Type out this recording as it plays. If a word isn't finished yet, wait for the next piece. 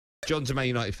John's a Man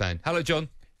United fan. Hello, John.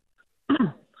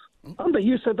 Andy,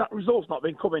 you said that result's not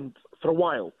been coming for a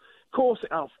while. Of course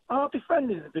it has. Our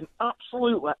defending has been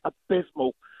absolutely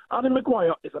abysmal. Harry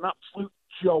Maguire is an absolute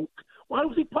joke. Why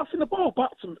was he passing the ball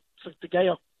back to De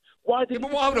Gea? Why did?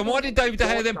 Hold on. Why did David De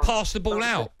Gea then pass the ball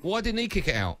out? Why didn't he kick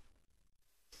it out?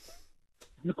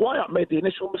 Maguire made the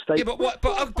initial mistake. Yeah,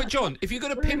 but John, if you're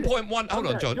going to pinpoint one, hold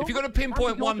on, John. If you're going to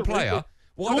pinpoint one player,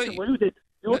 why don't you?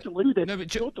 You're deluded.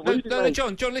 No,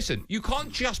 John, listen. You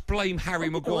can't just blame Harry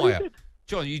Maguire.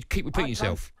 John, you keep repeating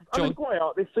yourself. John, Maguire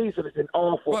this season has been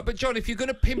awful. Right, but John, if you're going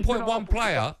to pinpoint one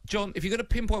player,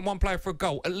 for a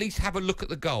goal, at least have a look at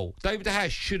the goal. David De Gea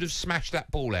should have smashed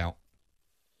that ball out.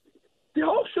 They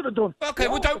all should have done. Okay,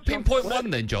 well, don't pinpoint one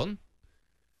then, John.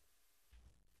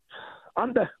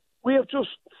 And we have just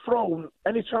thrown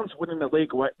any chance of winning the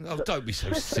league away. Oh, don't be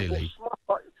so silly.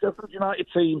 Sheffield United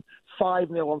team 5-0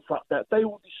 on Saturday. They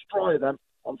will destroy them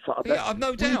on Saturday. Yeah, I've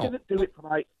no doubt. We're going to do it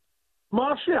tonight.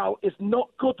 Martial is not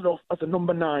good enough as a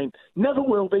number 9. Never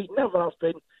will be, never has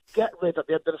been. Get rid at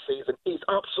the end of the season. He's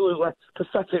absolutely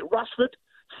pathetic. Rashford,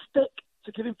 stick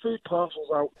to giving food parcels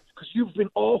out because you've been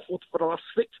awful for the last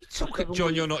 6 Okay,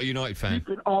 John, you're not a United fan. You've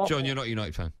been awful. John, you're not a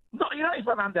United fan. Not a United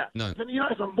fan, Andy. No. I've been a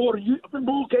United fan more than you. I've been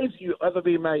more games than you've ever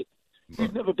been, mate.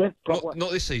 You've never been, probably.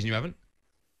 Not this season, you haven't?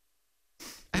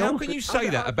 How can you say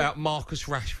that about Marcus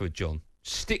Rashford, John?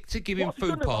 Stick to giving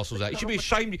food parcels out. You should be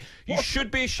ashamed. You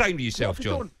should be ashamed of yourself,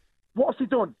 John. What's he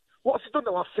done? What's he done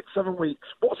the last 6-7 weeks?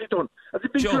 What's he done? Has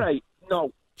it been great?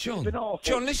 No. John,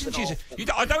 listen to yourself.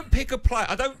 I don't pick a player.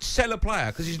 I don't sell a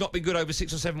player because he's not been good over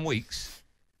 6 or 7 weeks.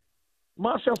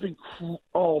 Martial's been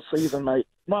all season, mate.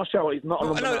 Martial is not.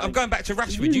 I know. I'm going back to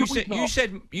Rashford.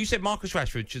 You said Marcus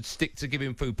Rashford should stick to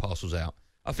giving food parcels out.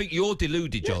 I think you're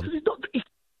deluded, John.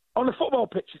 On the football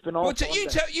pitch, he's been awful.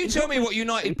 You tell me what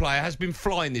United player has been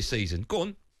flying this season. Go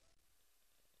on.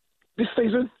 This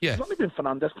season? Yeah. It's only been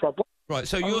Fernandes, probably. Right,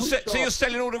 so you're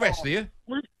selling all the rest, are you?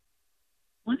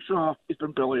 Luke Shaw has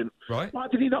been brilliant. Right. Why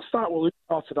did he not start with Luke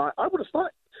Shaw tonight? I would have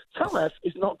started. Tellez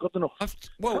is not good enough.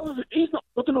 He's not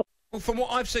good enough. Well, from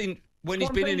what I've seen when he's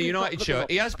been in a United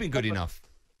shirt, he has been good enough.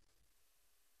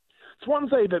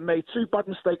 Swansea made 2 bad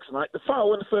mistakes tonight. The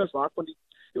foul in the first half when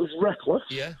it was reckless.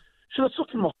 Yeah. Should have took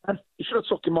him off, man. He should have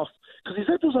took him off because his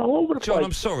head was all over the place. John,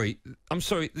 I'm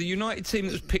sorry. The United team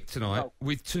that was picked tonight,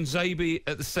 with Tunzabi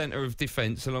at the centre of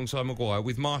defence alongside Maguire,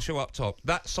 with Marshall up top,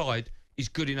 that side is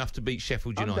good enough to beat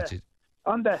Sheffield United.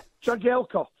 And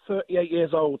Jagielka, 38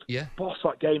 years old, bossed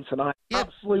that game tonight. Yeah.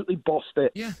 Absolutely bossed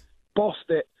it. Yeah. Bossed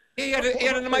it. Yeah, he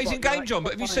had an amazing game, John.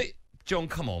 But have you seen... John,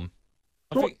 come on.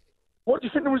 What do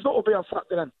you think the result will be on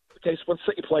Saturday then? Okay, so when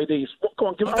City play these,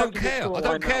 I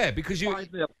don't care because you.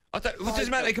 It doesn't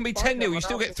matter. It can be 10-0. You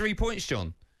still get 3 points,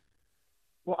 John.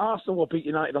 Well, Arsenal will beat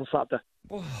United on Saturday.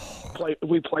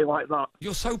 We play like that.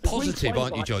 You're so positive,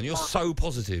 aren't you, John? You're so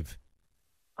positive.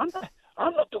 I'm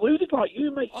not deluded like you,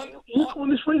 mate. You're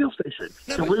on this radio station.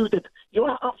 Deluded. You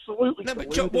are absolutely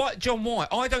deluded. But John, why?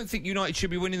 I don't think United should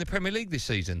be winning the Premier League this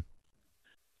season.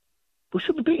 We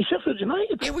should be beating Sheffield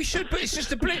United. Yeah, we should, but it's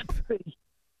just a blip.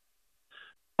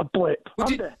 A blip.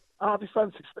 Our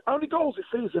defence is only goals this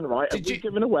season, right? And we're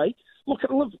giving away. Look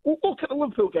at the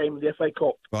Liverpool game in the FA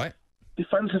Cup. Right.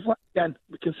 Defensively, again,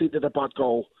 we conceded a bad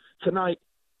goal. Tonight,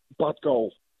 bad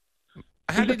goal.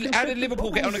 How did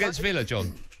Liverpool get on against Villa,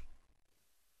 John?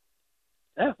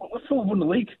 Yeah, well, Liverpool won the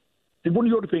league. They won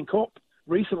the European Cup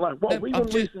recently. What have we won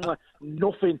recently?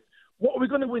 Nothing. What are we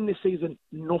going to win this season?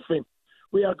 Nothing.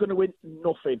 We are going to win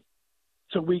nothing.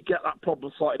 So we get that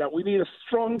problem sorted out. We need a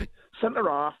strong centre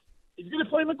half. If you're going to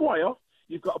play Maguire,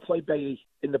 you've got to play Bailey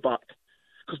in the back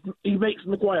because he makes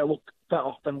Maguire look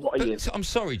better than what he is. I'm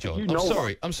sorry, John.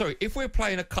 I'm sorry. If we're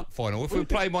playing a cup final, if we're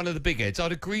playing one of the big heads,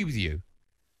 I'd agree with you.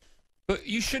 But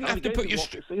you shouldn't have to put your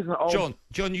John.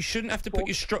 You shouldn't have to put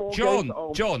your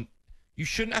John. You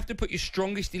shouldn't have to put your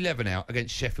strongest 11 out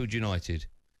against Sheffield United.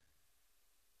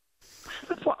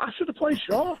 I should have played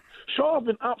Shaw. Shaw has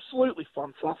been absolutely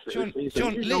fantastic.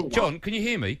 John, can you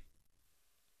hear me?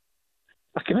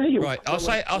 I can hear you. Right, I'll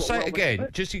say it again,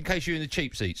 just in case you're in the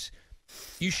cheap seats.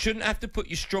 You shouldn't have to put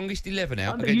your strongest 11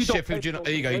 out against Sheffield United.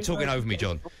 There you go, you're talking over me,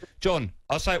 John. John,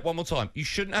 I'll say it one more time. You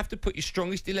shouldn't have to put your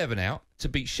strongest 11 out to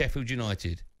beat Sheffield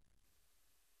United.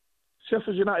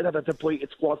 Sheffield United had a depleted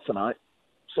squad tonight.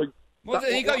 So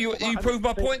there you go. You proved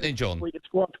my point then, John.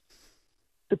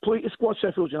 Depleted squad,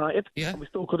 Sheffield United. Yeah. And we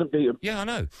still couldn't beat them. Yeah, I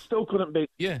know. Still couldn't beat.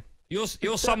 Yeah. You're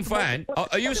some fan.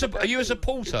 Are you a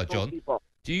supporter, John?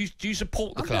 Do you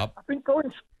support the club? I've been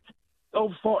going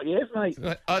over 40 years, mate.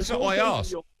 That's not what I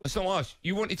asked. That's not what I asked.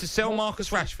 You wanted to sell Marcus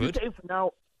Rashford?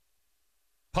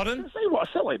 Pardon? Did I say what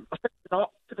I sell him? I said, no,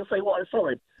 did I say what I sell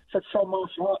him? said sell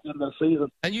Martial at the end of the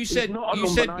season. And you said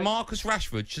Marcus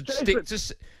Rashford should stick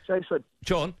to. Jason,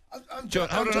 John,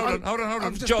 hold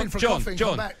on.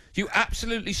 John, you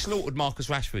absolutely slaughtered Marcus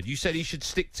Rashford. You said he should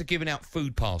stick to giving out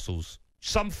food parcels.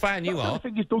 Some fan you are. I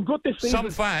think he's done good this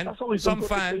season.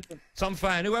 Some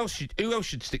fan. Who else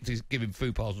should stick to giving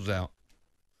food parcels out?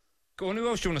 Go on, who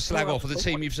else do you want to slag off of the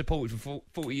team you've supported for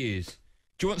 40 years?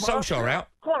 Do you want Solskjaer out?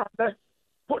 Come on, there.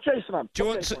 Put Jason on. Do you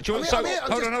want Solskjaer?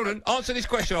 Hold on. Answer this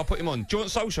question, I'll put him on. Do you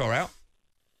want Solskjaer out?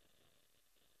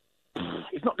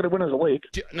 He's not going to win us a league.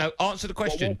 No, answer the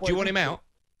question. Do you want him out?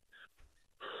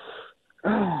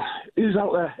 Who's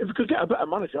out there? If we could get a better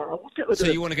manager, I would get rid of him.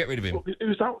 So you want to get rid of him?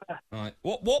 Who's out there? All right.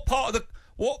 What part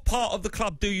of the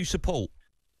club do you support?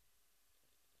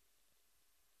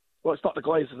 Well, it's not the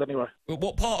Glazers anyway. Well,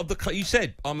 what part of the club? You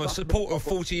said I'm a supporter of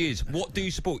 40 years. What do you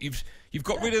support? You've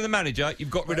got rid of the manager. You've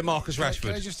got rid of Marcus Rashford.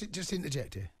 Can I just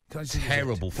interject here?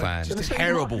 Terrible fan.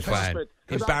 Terrible fan.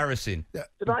 Embarrassing.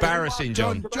 Embarrassing,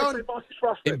 John.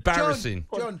 Embarrassing.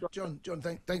 John,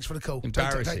 thanks for the call.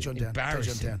 Embarrassing. Take John down.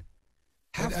 Embarrassing.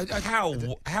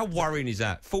 How worrying is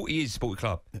that? 40 years supporter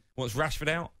club. Wants Rashford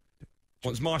out.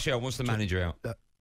 Wants Martial out. Wants the manager out.